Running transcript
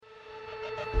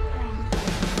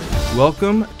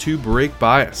Welcome to Brake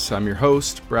Bias. I'm your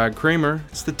host, Brad Kramer.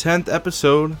 It's the 10th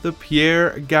episode, the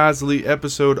Pierre Gasly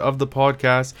episode of the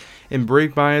podcast, and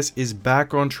Brake Bias is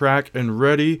back on track and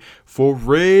ready for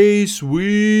race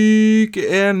week.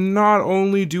 And not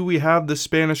only do we have the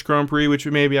Spanish Grand Prix, which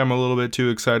maybe I'm a little bit too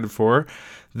excited for,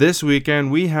 this weekend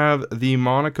we have the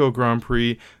Monaco Grand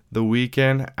Prix the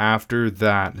weekend after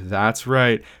that. That's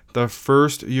right, the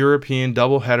first European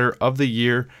doubleheader of the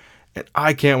year. And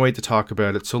I can't wait to talk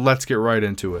about it, so let's get right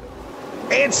into it.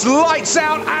 It's lights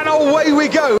out and away we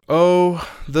go! Oh,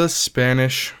 the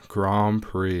Spanish Grand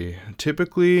Prix.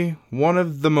 Typically one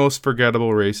of the most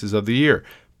forgettable races of the year,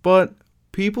 but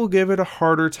people give it a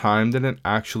harder time than it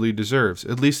actually deserves,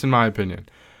 at least in my opinion.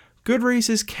 Good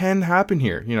races can happen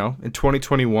here. You know, in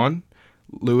 2021,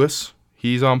 Lewis,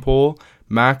 he's on pole.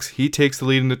 Max, he takes the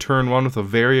lead into turn one with a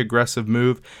very aggressive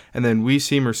move, and then we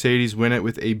see Mercedes win it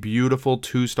with a beautiful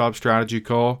two-stop strategy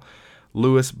call.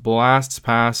 Lewis blasts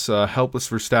past helpless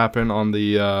Verstappen on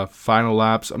the final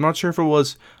laps. I'm not sure if it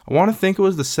was, I want to think it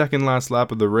was the second last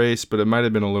lap of the race, but it might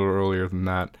have been a little earlier than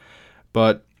that.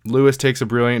 But Lewis takes a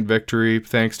brilliant victory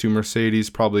thanks to Mercedes,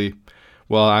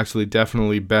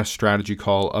 definitely best strategy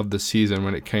call of the season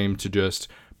when it came to just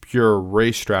pure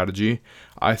race strategy.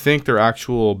 I think their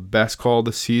actual best call of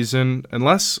the season,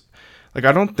 unless, I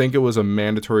don't think it was a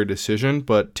mandatory decision,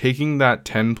 but taking that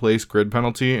 10-place grid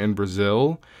penalty in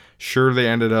Brazil, sure, they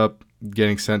ended up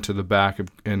getting sent to the back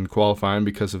in qualifying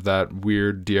because of that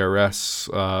weird DRS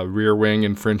rear wing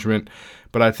infringement,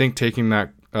 but I think taking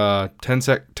that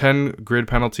 10 grid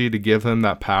penalty to give them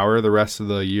that power the rest of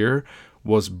the year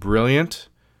was brilliant.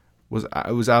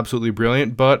 It was absolutely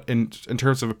brilliant, but in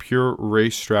terms of a pure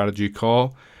race strategy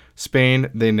call, Spain,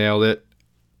 they nailed it.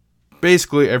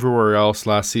 Basically everywhere else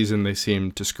last season they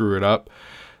seemed to screw it up,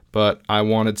 but I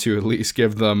wanted to at least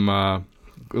give them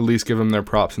their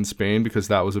props in Spain because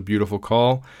that was a beautiful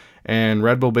call, and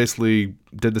Red Bull basically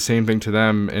did the same thing to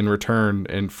them in return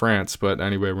in France, but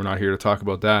anyway, we're not here to talk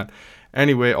about that.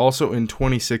 Anyway, also in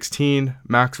 2016,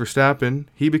 Max Verstappen,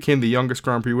 he became the youngest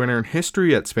Grand Prix winner in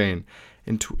history at Spain.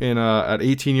 At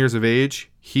 18 years of age,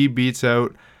 he beats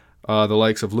out the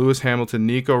likes of Lewis Hamilton,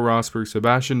 Nico Rosberg,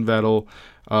 Sebastian Vettel,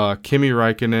 Kimi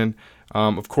Räikkönen.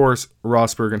 Of course,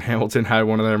 Rosberg and Hamilton had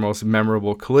one of their most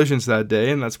memorable collisions that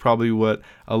day, and that's probably what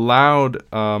allowed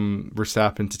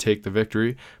Verstappen to take the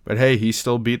victory. But hey, he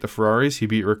still beat the Ferraris. He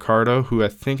beat Ricciardo, who I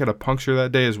think had a puncture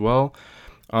that day as well.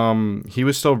 He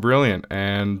was still brilliant,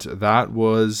 and that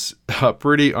was a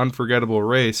pretty unforgettable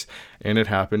race, and it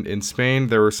happened in Spain.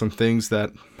 There were some things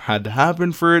that had to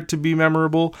happen for it to be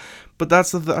memorable, but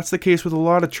that's the case with a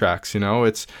lot of tracks. You know,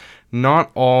 it's not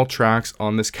all tracks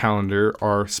on this calendar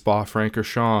are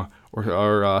Spa-Francorchamps or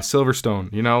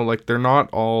Silverstone. You know, they're not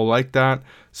all like that.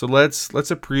 So let's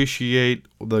appreciate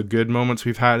the good moments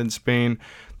we've had in Spain.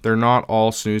 They're not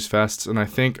all snooze fests, and I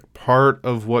think part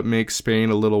of what makes Spain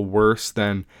a little worse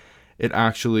than it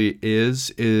actually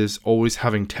is always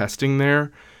having testing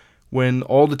there. When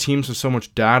all the teams have so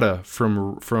much data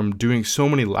from doing so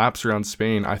many laps around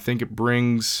Spain, I think it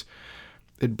brings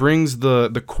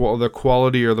the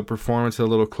quality or the performance a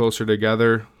little closer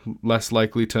together, less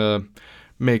likely to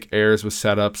make errors with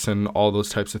setups and all those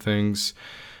types of things.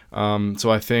 So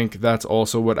I think that's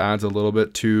also what adds a little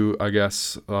bit to, I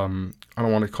guess, I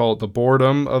don't want to call it the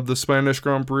boredom of the Spanish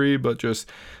Grand Prix, but just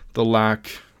the lack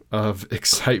of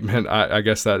excitement. I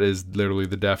guess that is literally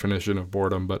the definition of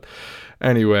boredom. But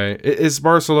anyway, is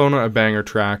Barcelona a banger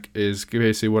track is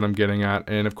basically what I'm getting at.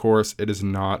 And of course it is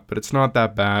not, but it's not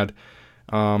that bad.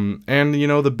 And you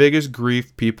know, the biggest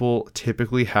grief people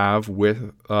typically have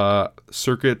with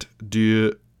Circuit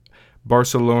de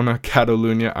Barcelona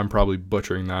Catalunya, I'm probably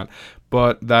butchering that,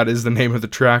 but that is the name of the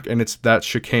track, and it's that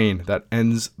chicane that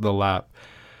ends the lap.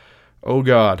 Oh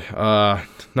god,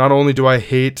 not only do I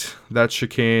hate that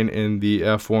chicane in the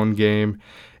F1 game,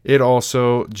 it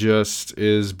also just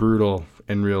is brutal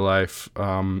in real life.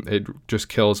 It just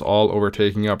kills all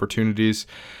overtaking opportunities.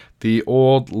 The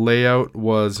old layout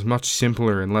was much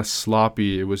simpler and less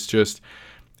sloppy. It was just,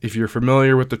 if you're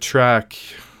familiar with the track,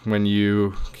 when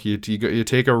you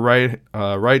take a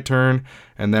right turn,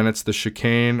 and then it's the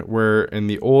chicane, where in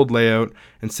the old layout,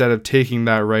 instead of taking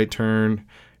that right turn,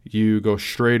 you go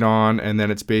straight on, and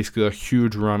then it's basically a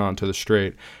huge run onto the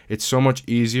straight. It's so much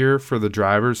easier for the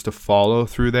drivers to follow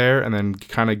through there and then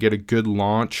kind of get a good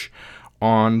launch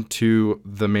onto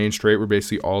the main straight where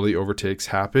basically all the overtakes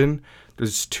happen.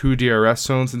 There's 2 DRS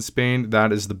zones in Spain.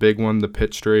 That is the big one, the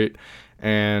pit straight,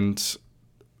 and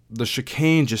the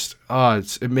chicane just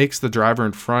it makes the driver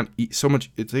in front so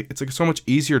much. It's like so much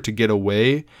easier to get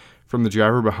away from the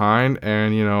driver behind.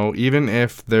 And, even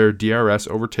if their DRS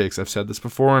overtakes, I've said this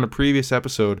before in a previous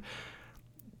episode,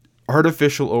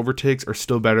 artificial overtakes are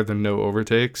still better than no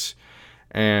overtakes.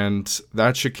 And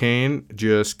that chicane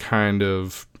just kind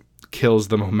of kills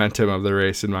the momentum of the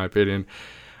race, in my opinion.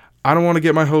 I don't want to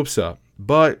get my hopes up,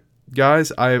 but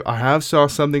guys, I have saw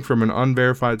something from an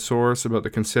unverified source about the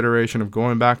consideration of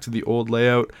going back to the old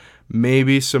layout.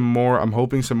 Maybe I'm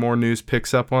hoping some more news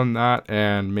picks up on that,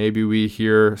 and maybe we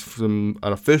hear from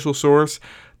an official source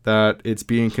that it's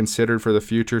being considered for the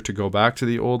future to go back to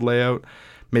the old layout.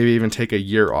 Maybe even take a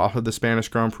year off of the Spanish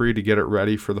Grand Prix to get it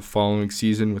ready for the following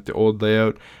season with the old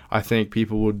layout. I think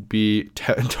people would be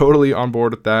totally on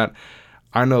board with that.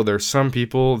 I know there's some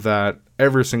people that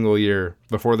every single year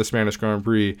before the Spanish Grand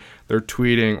Prix, they're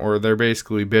tweeting or they're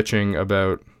basically bitching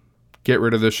about get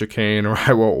rid of the chicane or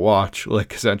I won't watch.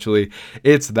 Like, essentially,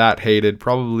 it's that hated,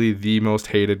 probably the most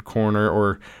hated corner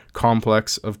or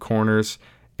complex of corners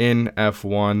in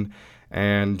F1.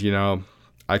 And,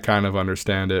 I kind of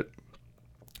understand it.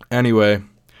 Anyway,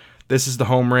 this is the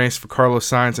home race for Carlos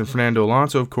Sainz and Fernando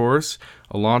Alonso, of course.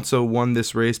 Alonso won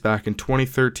this race back in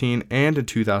 2013 and in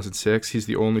 2006. He's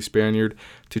the only Spaniard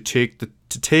to take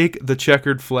the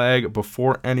checkered flag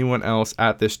before anyone else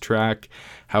at this track.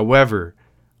 However,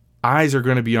 eyes are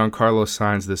going to be on Carlos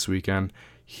Sainz this weekend.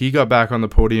 He got back on the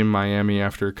podium in Miami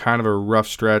after kind of a rough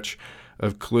stretch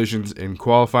of collisions in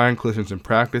qualifying, collisions in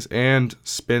practice, and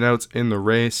spin-outs in the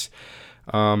race.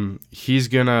 He's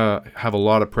going to have a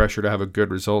lot of pressure to have a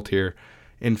good result here.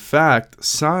 In fact,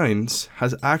 Sainz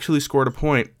has actually scored a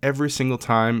point every single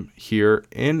time here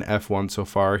in F1 so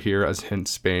far, here as in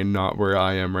Spain, not where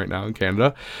I am right now in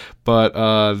Canada. But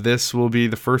this will be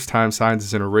the first time Sainz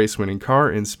is in a race-winning car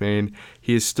in Spain.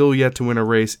 He is still yet to win a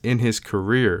race in his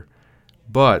career.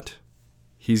 But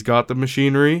he's got the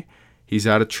machinery. He's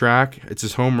at a track. It's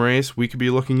his home race. We could be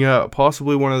looking at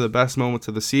possibly one of the best moments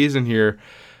of the season here.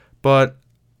 But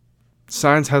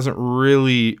Sainz hasn't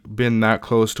really been that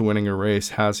close to winning a race,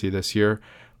 has he, this year?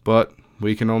 But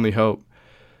we can only hope.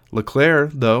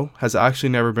 Leclerc, though, has actually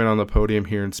never been on the podium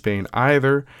here in Spain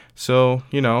either. So,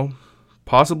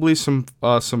 possibly some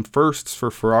firsts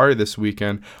for Ferrari this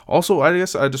weekend. Also, I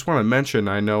guess I just want to mention,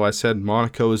 I know I said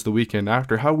Monaco is the weekend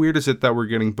after. How weird is it that we're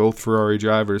getting both Ferrari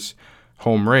drivers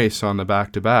home race on the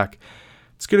back-to-back?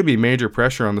 It's going to be major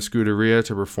pressure on the Scuderia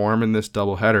to perform in this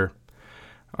doubleheader.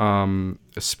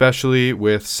 Especially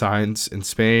with Sainz in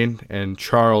Spain and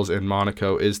Charles in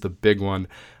Monaco is the big one.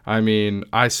 I mean,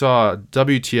 I saw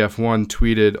WTF1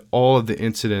 tweeted all of the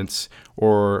incidents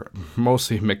or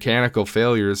mostly mechanical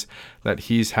failures that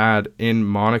he's had in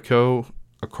Monaco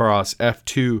across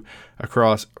F2,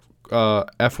 across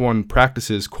F1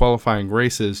 practices, qualifying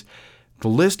races. The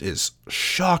list is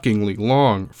shockingly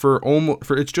long for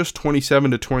it's just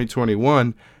 27 to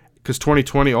 2021. Because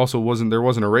 2020 also wasn't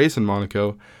a race in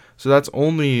Monaco. So that's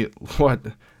only,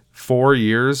 4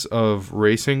 years of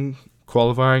racing,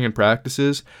 qualifying, and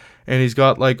practices. And he's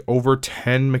got over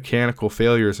 10 mechanical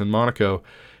failures in Monaco.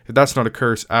 If that's not a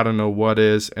curse, I don't know what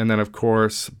is. And then, of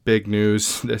course, big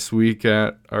news this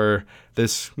weekend, it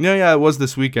was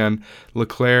this weekend.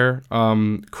 Leclerc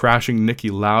crashing Niki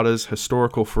Lauda's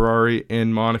historical Ferrari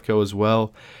in Monaco as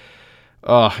well.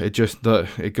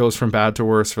 It goes from bad to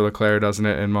worse for Leclerc, doesn't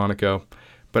it, in Monaco?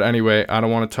 But anyway, I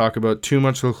don't want to talk about too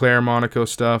much Leclerc Monaco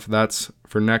stuff. That's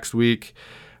for next week.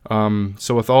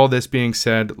 So with all this being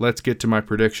said, let's get to my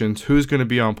predictions. Who's going to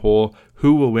be on pole?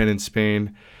 Who will win in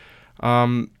Spain?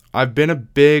 I've been a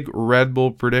big Red Bull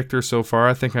predictor so far.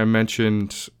 I think I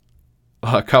mentioned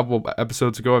a couple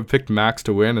episodes ago, I've picked Max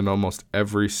to win in almost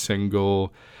every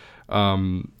single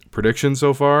prediction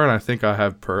so far, and I think I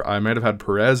might have had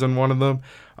Perez on one of them.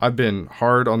 I've been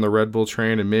hard on the Red Bull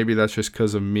train, and maybe that's just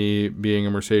because of me being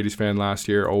a Mercedes fan last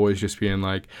year, always just being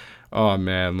like, oh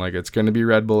man, it's going to be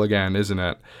Red Bull again, isn't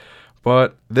it?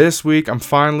 But this week, I'm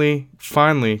finally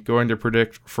going to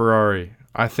predict Ferrari.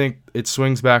 I think it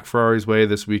swings back Ferrari's way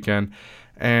this weekend,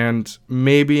 and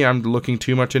maybe I'm looking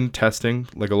too much into testing,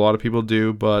 like a lot of people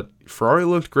do, but Ferrari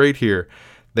looked great here.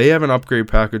 They have an upgrade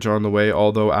package on the way,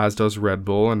 although as does Red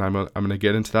Bull, and I'm going to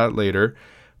get into that later.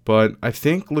 But I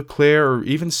think Leclerc or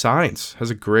even Sainz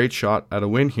has a great shot at a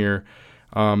win here.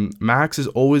 Max is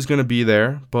always going to be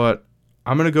there, but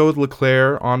I'm going to go with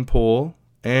Leclerc on pole,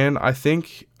 and I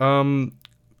think Sainz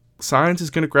is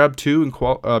going to grab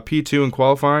P2 in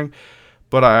qualifying,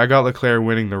 but I got Leclerc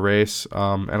winning the race,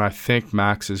 and I think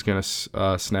Max is going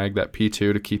to snag that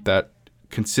P2 to keep that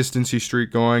consistency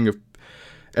streak going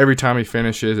every time he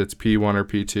finishes, it's P1 or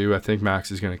P2. I think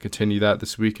Max is going to continue that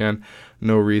this weekend.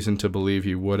 No reason to believe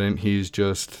he wouldn't. He's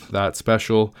just that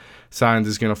special. Sainz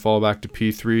is going to fall back to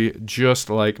P3, just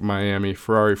like Miami.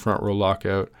 Ferrari front row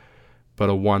lockout, but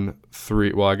a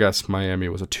 1-3. Well, I guess Miami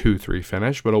was a 2-3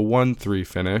 finish, but a 1-3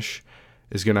 finish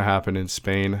is going to happen in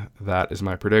Spain. That is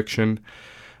my prediction.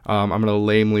 I'm going to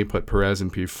lamely put Perez in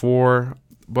P4,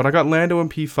 but I got Lando in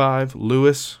P5,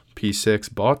 Lewis P6,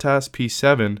 Bottas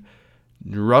P7,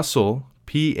 Russell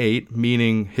P8,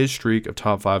 meaning his streak of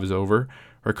top 5 is over,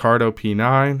 Ricciardo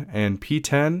P9, and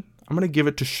P10, I'm going to give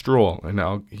it to Stroll,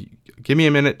 and give me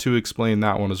a minute to explain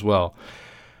that one as well.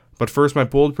 But first, my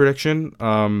bold prediction,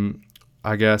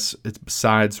 I guess it's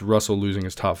besides Russell losing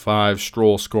his top 5,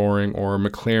 Stroll scoring, or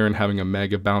McLaren having a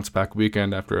mega bounce-back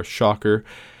weekend after a shocker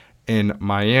in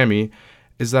Miami,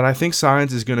 is that I think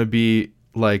Sainz is going to be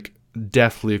like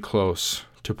deathly close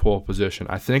to pole position.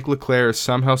 I think Leclerc is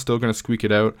somehow still going to squeak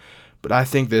it out, but I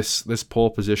think this pole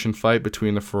position fight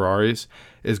between the Ferraris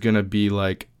is going to be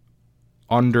like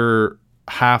under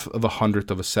half of a hundredth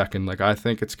of a second. Like, I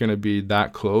think it's going to be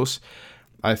that close.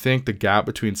 I think the gap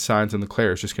between Sainz and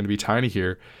Leclerc is just going to be tiny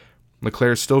here.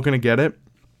 Leclerc is still going to get it,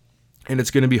 and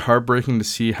it's going to be heartbreaking to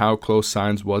see how close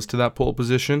Sainz was to that pole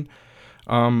position.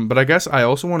 But I guess I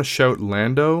also want to shout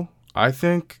Lando. I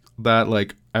think that,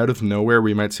 like, out of nowhere,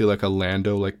 we might see like a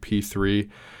Lando like P3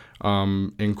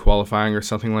 in qualifying or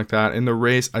something like that. In the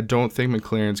race, I don't think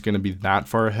McLaren's going to be that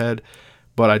far ahead,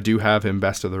 but I do have him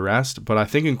best of the rest. But I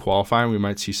think in qualifying, we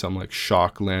might see some like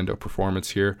shock Lando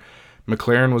performance here.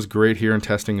 McLaren was great here in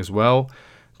testing as well.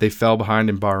 They fell behind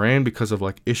in Bahrain because of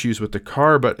like issues with the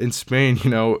car, but in Spain,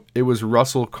 it was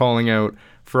Russell calling out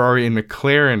Ferrari and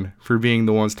McLaren for being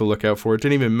the ones to look out for. It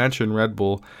didn't even mention Red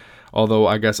Bull, although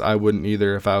I guess I wouldn't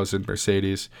either if I was in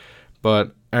Mercedes.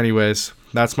 But anyways,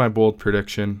 that's my bold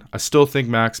prediction. I still think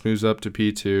Max moves up to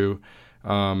P2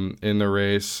 in the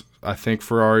race. I think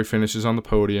Ferrari finishes on the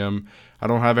podium. I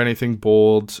don't have anything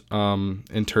bold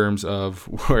in terms of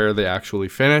where they actually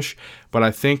finish, but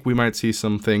I think we might see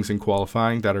some things in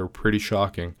qualifying that are pretty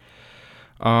shocking.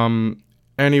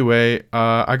 Anyway,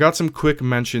 I got some quick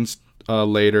mentions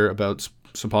later about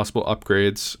some possible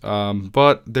upgrades,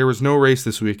 but there was no race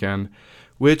this weekend,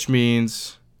 which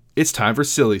means it's time for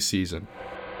silly season.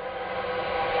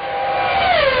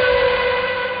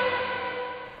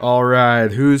 All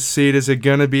right, whose seat is it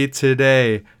gonna be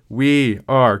today? We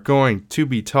are going to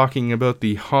be talking about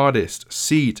the hottest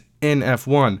seat in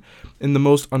F1 in the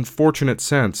most unfortunate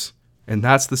sense, and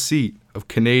that's the seat of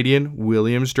Canadian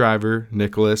Williams driver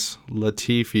Nicholas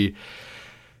Latifi.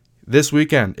 This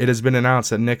weekend, it has been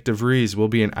announced that Nick De Vries will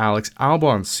be in Alex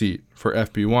Albon's seat for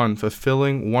FP1,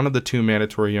 fulfilling one of the 2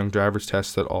 mandatory young drivers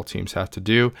tests that all teams have to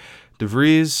do. De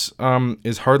Vries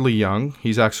is hardly young.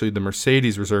 He's actually the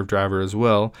Mercedes reserve driver as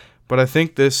well, but I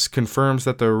think this confirms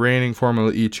that the reigning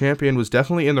Formula E champion was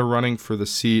definitely in the running for the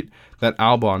seat that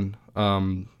Albon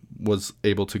was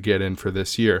able to get in for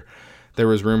this year. There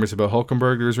was rumors about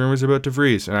Hülkenberg, there was rumors about De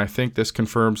Vries, and I think this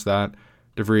confirms that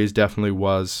De Vries definitely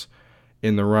was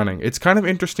in the running. It's kind of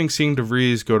interesting seeing De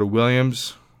Vries go to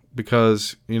Williams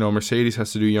because, Mercedes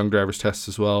has to do young drivers tests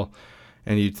as well,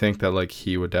 and you'd think that like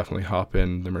he would definitely hop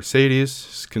in the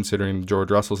Mercedes, considering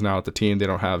George Russell's now at the team. They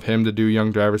don't have him to do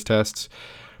young drivers tests,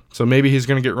 so maybe he's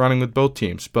going to get running with both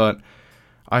teams. But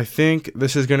I think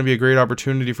this is going to be a great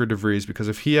opportunity for De Vries because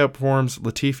if he outperforms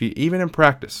Latifi, even in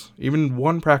practice, even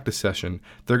one practice session,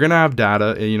 they're going to have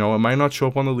data. It might not show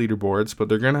up on the leaderboards, but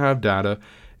they're going to have data.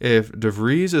 If De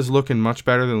Vries is looking much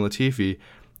better than Latifi,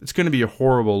 it's going to be a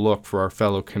horrible look for our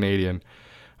fellow Canadian.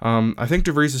 I think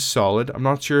De Vries is solid. I'm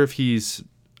not sure if he's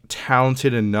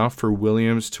talented enough for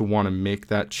Williams to want to make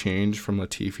that change from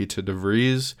Latifi to De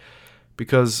Vries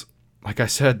because, like I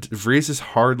said, De Vries is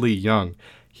hardly young.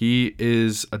 He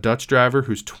is a Dutch driver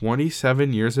who's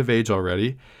 27 years of age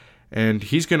already, and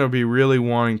he's going to be really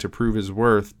wanting to prove his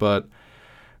worth, but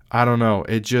I don't know.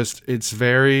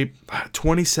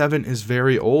 27 is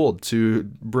very old to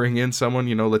bring in someone.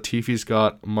 Latifi's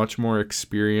got much more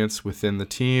experience within the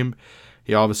team.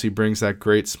 He obviously brings that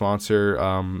great sponsor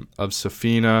of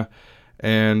Safina,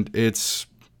 and it's,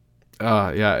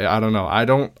 I don't know.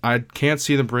 I can't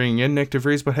see them bringing in Nick De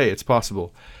Vries, but hey, it's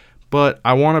possible. But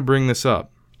I want to bring this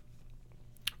up.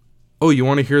 Oh, you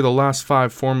want to hear the last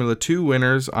 5 Formula 2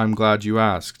 winners? I'm glad you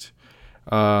asked.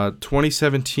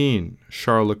 2017,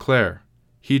 Charles Leclerc.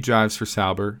 He drives for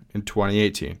Sauber in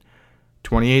 2018.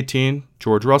 2018,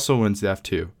 George Russell wins the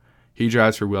F2. He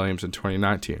drives for Williams in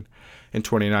 2019. In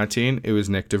 2019, it was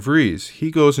Nick De Vries. He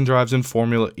goes and drives in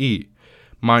Formula E.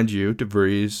 Mind you, De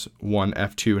Vries won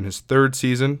F2 in his 3rd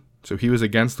season, so he was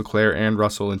against Leclerc and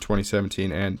Russell in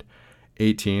 2017 and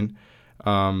 18.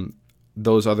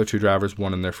 Those other two drivers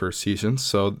won in their first seasons,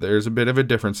 so there's a bit of a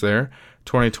difference there.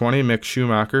 2020, Mick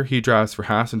Schumacher, he drives for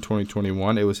Haas in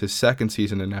 2021. It was his second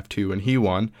season in F2, and he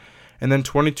won. And then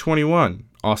 2021,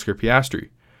 Oscar Piastri.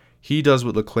 He does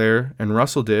what Leclerc and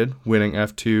Russell did, winning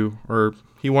F2, or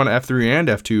he won F3 and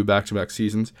F2 back-to-back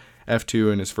seasons.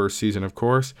 F2 in his first season, of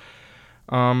course.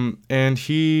 And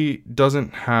he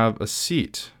doesn't have a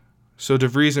seat. So De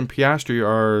Vries and Piastri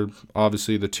are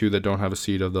obviously the two that don't have a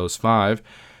seat of those 5.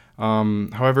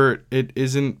 However,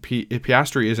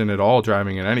 Piastri isn't at all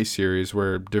driving in any series,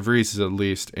 where De Vries is at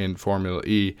least in Formula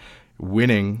E,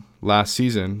 winning last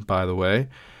season, by the way.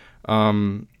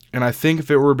 And I think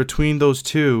if it were between those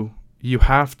two, you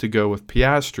have to go with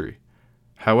Piastri.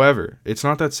 However, it's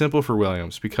not that simple for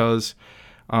Williams because,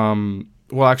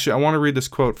 actually, I want to read this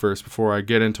quote first before I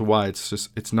get into why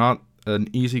it's not an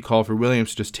easy call for Williams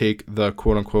to just take the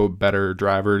quote-unquote better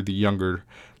driver, the younger,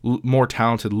 more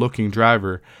talented-looking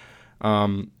driver.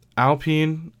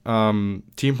 Alpine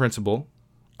team principal,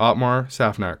 Otmar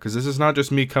Safnauer, because this is not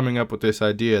just me coming up with this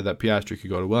idea that Piastri could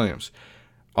go to Williams.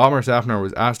 Otmar Safnauer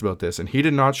was asked about this, and he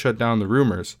did not shut down the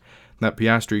rumors that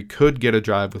Piastri could get a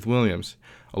drive with Williams.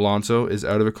 Alonso is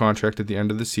out of a contract at the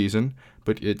end of the season,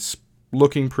 but it's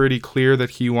looking pretty clear that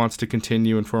he wants to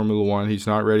continue in Formula One. He's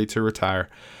not ready to retire.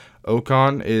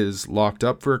 Ocon is locked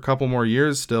up for a couple more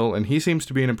years still, and he seems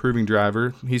to be an improving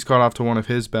driver. He's got off to one of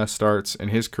his best starts in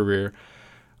his career.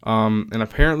 And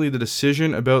apparently the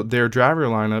decision about their driver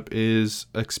lineup is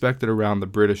expected around the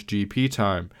British GP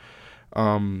time.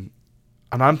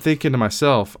 And I'm thinking to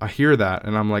myself, I hear that,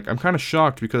 and I'm kind of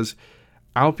shocked because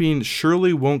Alpine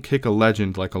surely won't kick a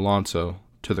legend like Alonso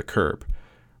to the curb,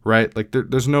 right? Like,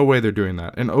 there's no way they're doing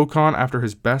that. And Ocon, after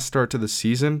his best start to the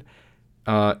season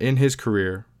in his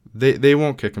career, they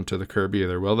won't kick him to the curb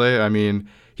either, will they? I mean,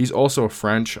 he's also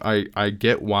French. I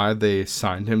get why they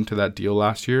signed him to that deal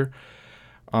last year.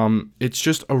 It's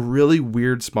just a really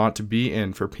weird spot to be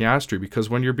in for Piastri because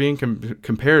when you're being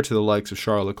compared to the likes of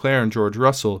Charles Leclerc and George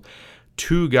Russell,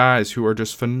 two guys who are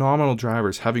just phenomenal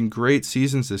drivers having great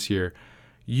seasons this year,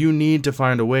 you need to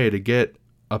find a way to get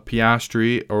a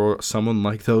Piastri or someone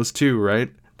like those two,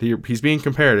 right? He's being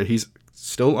compared. He's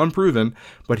still unproven,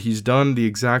 but he's done the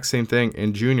exact same thing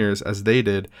in juniors as they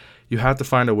did. You have to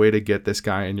find a way to get this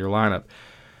guy in your lineup.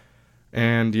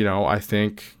 And, I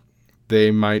think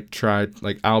they might try,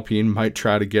 Alpine might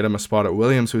try to get him a spot at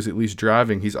Williams, who's at least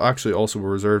driving. He's actually also a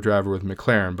reserve driver with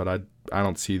McLaren, but I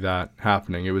don't see that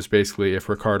happening. It was basically if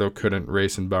Ricciardo couldn't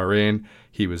race in Bahrain,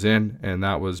 he was in, and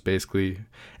that was basically...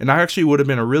 And that actually would have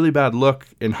been a really bad look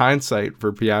in hindsight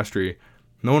for Piastri.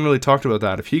 No one really talked about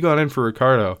that. If he got in for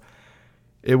Ricciardo,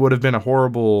 it would have been a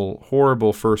horrible,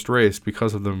 horrible first race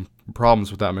because of the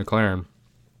problems with that McLaren.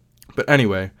 But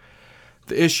anyway,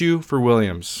 the issue for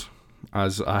Williams,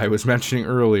 as I was mentioning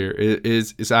earlier,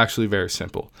 is actually very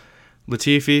simple.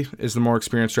 Latifi is the more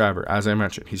experienced driver, as I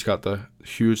mentioned. He's got the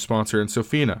huge sponsor in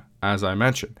Sofina, as I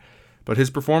mentioned. But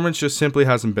his performance just simply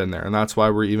hasn't been there, and that's why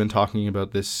we're even talking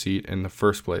about this seat in the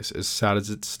first place. As sad as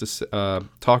it's to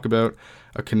talk about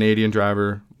a Canadian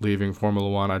driver leaving Formula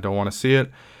One, I don't want to see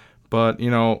it. But,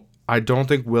 I don't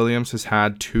think Williams has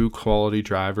had two quality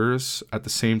drivers at the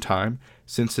same time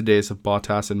since the days of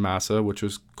Bottas and Massa, which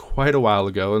was quite a while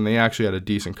ago, and they actually had a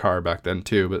decent car back then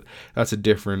too, but that's a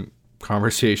different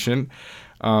conversation.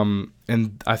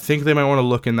 And I think they might want to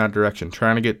look in that direction,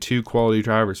 trying to get two quality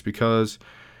drivers, because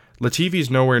Latifi's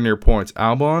nowhere near points.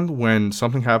 Albon, when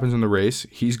something happens in the race,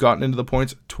 he's gotten into the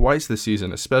points twice this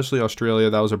season, especially Australia.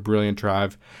 That was a brilliant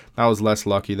drive. That was less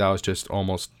lucky. That was just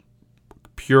almost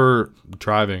pure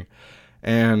driving.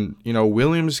 And,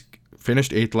 Williams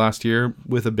finished 8th last year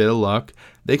with a bit of luck.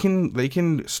 They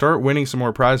can start winning some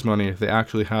more prize money if they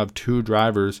actually have two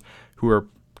drivers who are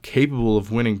capable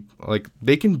of winning.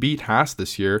 They can beat Haas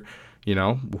this year,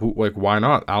 why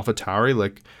not?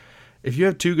 AlphaTauri, if you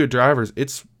have two good drivers,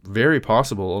 it's very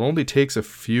possible. It only takes a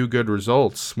few good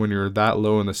results when you're that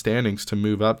low in the standings to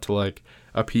move up to a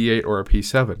P8 or a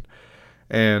P7.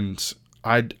 And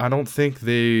I don't think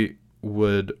they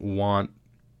would want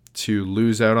to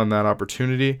lose out on that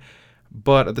opportunity.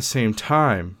 But at the same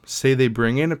time, say they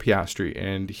bring in a Piastri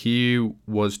and he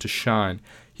was to shine.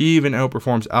 He even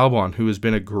outperforms Albon, who has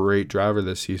been a great driver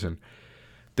this season.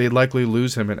 They'd likely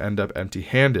lose him and end up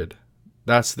empty-handed.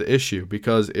 That's the issue,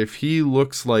 because if he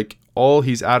looks like all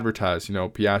he's advertised,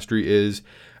 Piastri is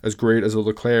as great as a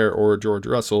Leclerc or a George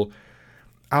Russell,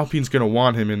 Alpine's going to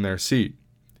want him in their seat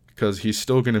because he's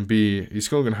still going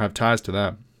to have ties to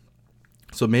them.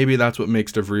 So maybe that's what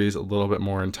makes De Vries a little bit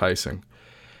more enticing,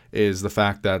 is the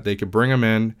fact that they could bring him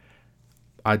in.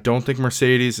 I don't think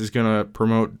Mercedes is going to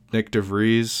promote Nick De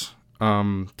Vries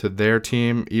to their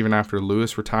team even after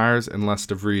Lewis retires, unless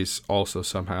De Vries also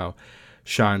somehow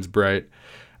shines bright.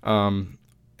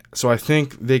 So I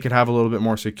think they could have a little bit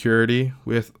more security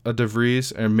with a De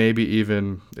Vries, and maybe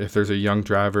even if there's a young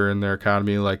driver in their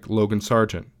academy like Logan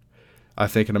Sargent. I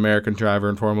think an American driver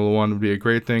in Formula One would be a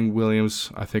great thing.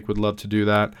 Williams, I think, would love to do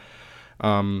that.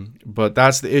 But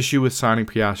that's the issue with signing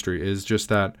Piastri, is just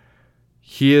that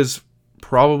he is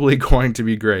probably going to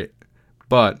be great.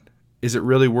 But is it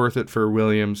really worth it for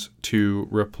Williams to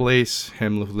replace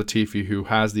him with Latifi, who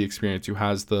has the experience, who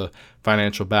has the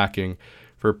financial backing,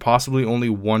 for possibly only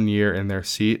 1 year in their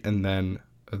seat, and then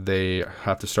they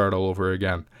have to start all over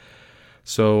again?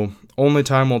 So only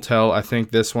time will tell. I think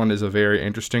this one is a very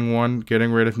interesting one,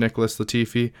 getting rid of Nicholas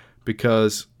Latifi,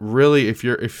 because really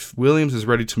if Williams is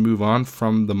ready to move on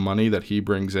from the money that he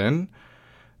brings in,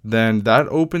 then that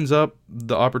opens up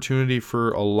the opportunity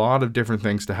for a lot of different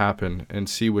things to happen and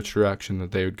see which direction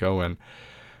that they would go in.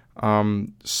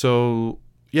 So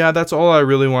yeah, that's all I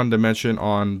really wanted to mention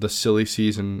on the silly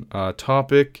season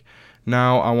topic.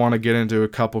 Now I want to get into a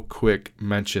couple quick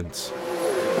mentions.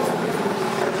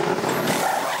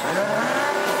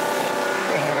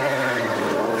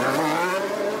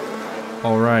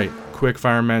 All right, quick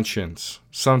fire mentions.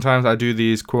 Sometimes I do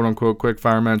these quote-unquote quick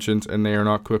fire mentions and they are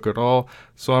not quick at all,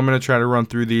 so I'm going to try to run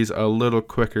through these a little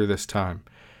quicker this time.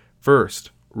 First,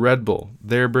 Red Bull.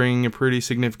 They're bringing a pretty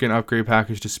significant upgrade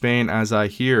package to Spain, as I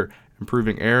hear,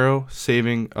 improving aero,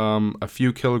 saving a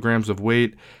few kilograms of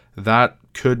weight. That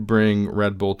could bring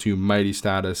Red Bull to mighty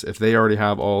status if they already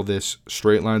have all this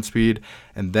straight line speed,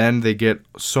 and then they get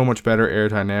so much better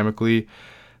aerodynamically.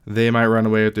 They might run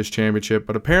away with this championship,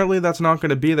 but apparently that's not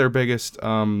going to be their biggest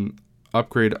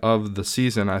upgrade of the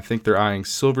season. I think they're eyeing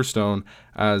Silverstone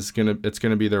as it's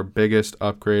going to be their biggest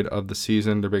upgrade of the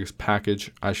season, their biggest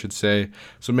package, I should say.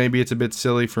 So maybe it's a bit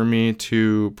silly for me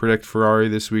to predict Ferrari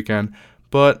this weekend,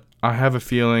 but I have a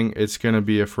feeling it's going to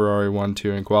be a Ferrari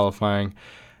 1-2 in qualifying,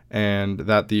 and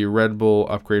that the Red Bull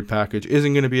upgrade package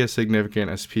isn't going to be as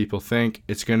significant as people think.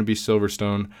 It's going to be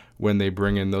Silverstone when they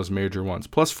bring in those major ones.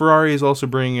 Plus, Ferrari is also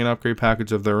bringing an upgrade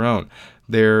package of their own.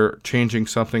 They're changing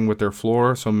something with their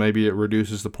floor, so maybe it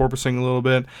reduces the porpoising a little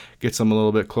bit, gets them a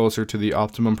little bit closer to the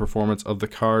optimum performance of the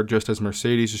car, just as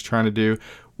Mercedes is trying to do,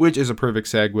 which is a perfect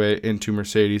segue into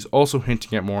Mercedes also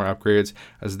hinting at more upgrades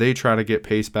as they try to get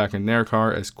pace back in their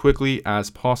car as quickly as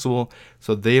possible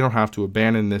so they don't have to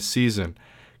abandon this season.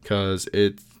 Because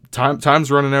time's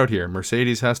running out here.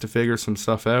 Mercedes has to figure some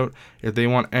stuff out if they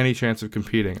want any chance of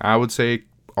competing. I would say,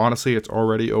 honestly, it's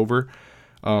already over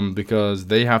because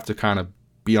they have to kind of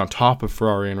be on top of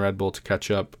Ferrari and Red Bull to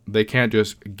catch up. They can't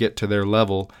just get to their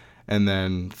level and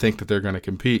then think that they're going to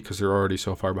compete because they're already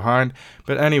so far behind.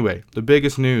 But anyway, the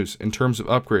biggest news in terms of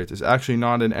upgrades is actually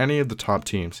not in any of the top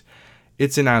teams.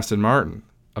 It's in Aston Martin,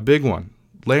 a big one.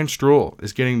 Lance Stroll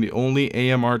is getting the only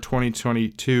AMR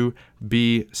 2022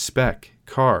 B spec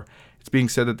car. It's being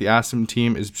said that the Aston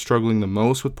team is struggling the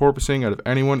most with porpoising out of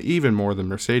anyone, even more than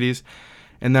Mercedes,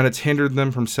 and that it's hindered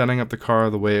them from setting up the car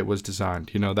the way it was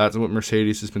designed. You know, that's what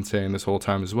Mercedes has been saying this whole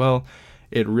time as well.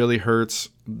 It really hurts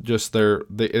just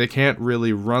they can't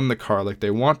really run the car like they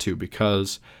want to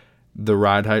because the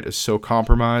ride height is so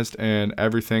compromised and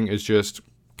everything is just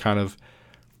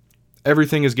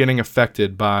everything is getting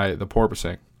affected by the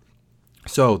porpoising.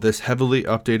 So this heavily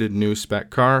updated new spec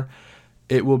car,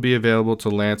 it will be available to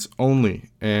Lance only.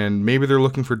 And maybe they're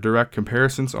looking for direct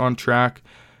comparisons on track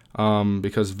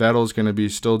because Vettel's going to be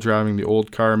still driving the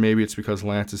old car. Maybe it's because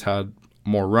Lance has had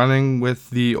more running with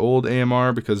the old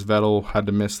AMR because Vettel had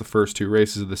to miss the first 2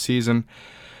 races of the season.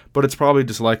 But it's probably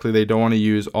just likely they don't want to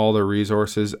use all their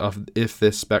resources if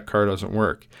this spec car doesn't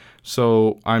work.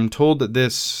 So I'm told that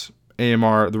this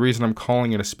AMR, the reason I'm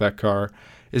calling it a spec car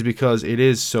is because it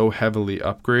is so heavily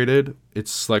upgraded.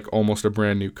 It's like almost a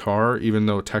brand new car, even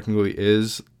though it technically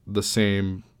is the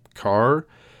same car.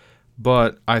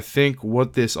 But I think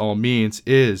what this all means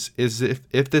is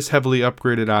if this heavily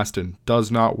upgraded Aston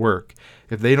does not work,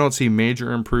 if they don't see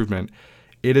major improvement,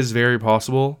 it is very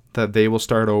possible that they will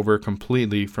start over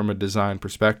completely from a design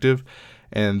perspective.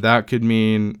 And that could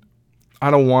mean,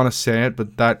 I don't want to say it,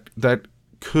 but that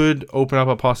could open up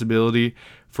a possibility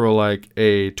for like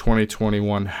a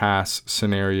 2021 Haas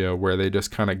scenario where they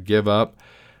just kind of give up.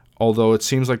 Although it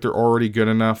seems like they're already good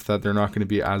enough that they're not going to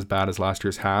be as bad as last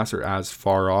year's Haas or as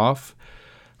far off.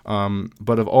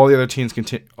 But if all the other teams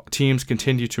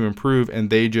continue to improve and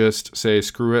they just say,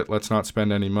 screw it, let's not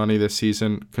spend any money this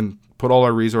season, can put all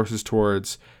our resources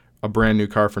towards a brand new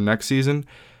car for next season,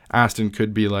 Aston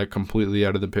could be like completely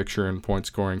out of the picture in point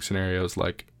scoring scenarios,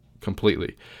 like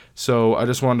completely. So I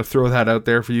just wanted to throw that out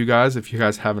there for you guys if you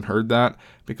guys haven't heard that,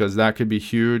 because that could be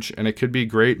huge, and it could be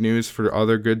great news for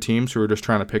other good teams who are just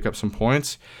trying to pick up some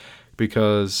points,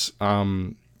 because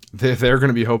they're going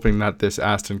to be hoping that this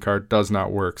Aston car does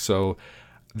not work. So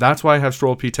that's why I have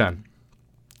Stroll P10,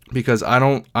 because I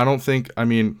don't think, I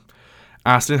mean,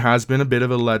 Aston has been a bit of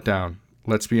a letdown,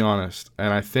 let's be honest,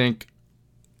 and I think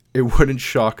it wouldn't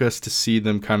shock us to see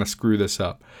them kind of screw this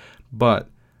up. But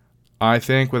I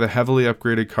think with a heavily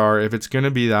upgraded car, if it's going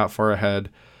to be that far ahead,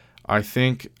 I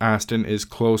think Aston is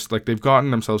close. Like, they've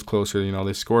gotten themselves closer. You know,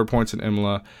 they scored points in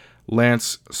Imola.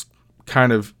 Lance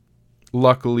kind of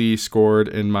luckily scored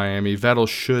in Miami. Vettel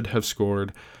should have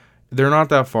scored. They're not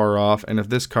that far off, and if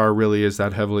this car really is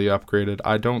that heavily upgraded,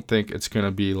 I don't think it's going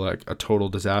to be like a total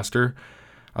disaster.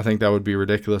 I think that would be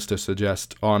ridiculous to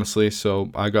suggest, honestly.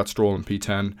 So I got Stroll in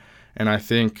P10, and I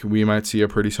think we might see a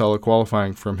pretty solid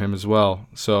qualifying from him as well.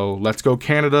 So let's go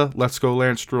Canada. Let's go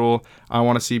Lance Stroll. I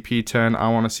want to see P10. I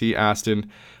want to see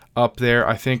Aston up there.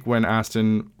 I think when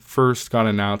Aston first got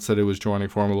announced that it was joining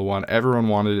Formula One, everyone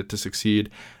wanted it to succeed,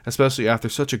 especially after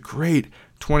such a great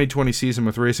 2020 season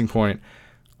with Racing Point.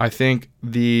 I think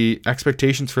the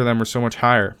expectations for them were so much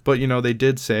higher. But, you know, they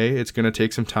did say it's going to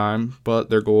take some time, but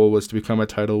their goal was to become a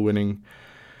title-winning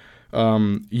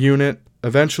unit.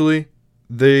 Eventually,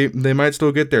 they might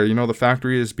still get there. You know, the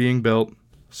factory is being built,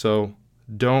 so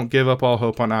don't give up all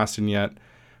hope on Aston yet.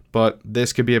 But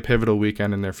this could be a pivotal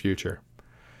weekend in their future.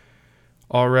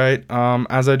 All right,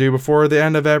 as I do before the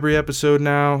end of every episode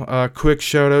now, a quick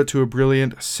shout out to a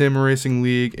brilliant sim racing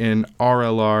league in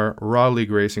RLR, Raw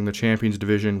League Racing, the Champions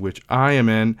Division, which I am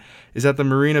in, is at the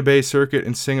Marina Bay Circuit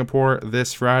in Singapore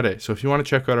this Friday. So if you want to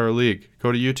check out our league,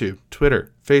 go to YouTube,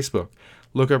 Twitter, Facebook,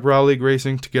 look up Raw League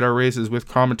Racing to get our races with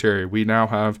commentary. We now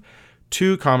have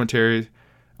 2 commentators,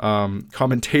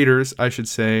 I should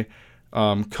say,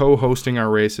 co-hosting our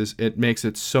races. It makes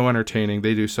it so entertaining.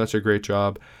 They do such a great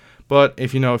job. But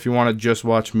if you want to just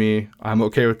watch me, I'm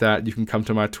okay with that. You can come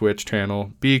to my Twitch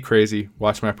channel, be crazy,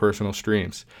 watch my personal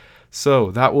streams. So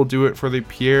that will do it for the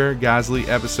Pierre Gasly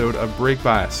episode of Brake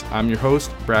Bias. I'm your host,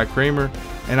 Brad Kramer,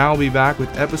 and I'll be back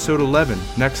with episode 11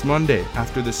 next Monday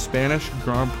after the Spanish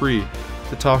Grand Prix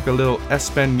to talk a little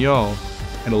Espanol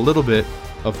and a little bit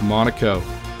of Monaco.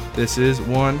 This is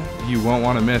one you won't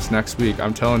want to miss next week,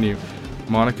 I'm telling you.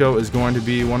 Monaco is going to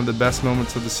be one of the best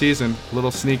moments of the season.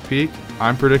 Little sneak peek.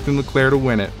 I'm predicting Leclerc to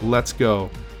win it. Let's go.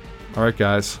 All right,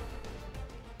 guys.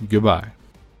 Goodbye.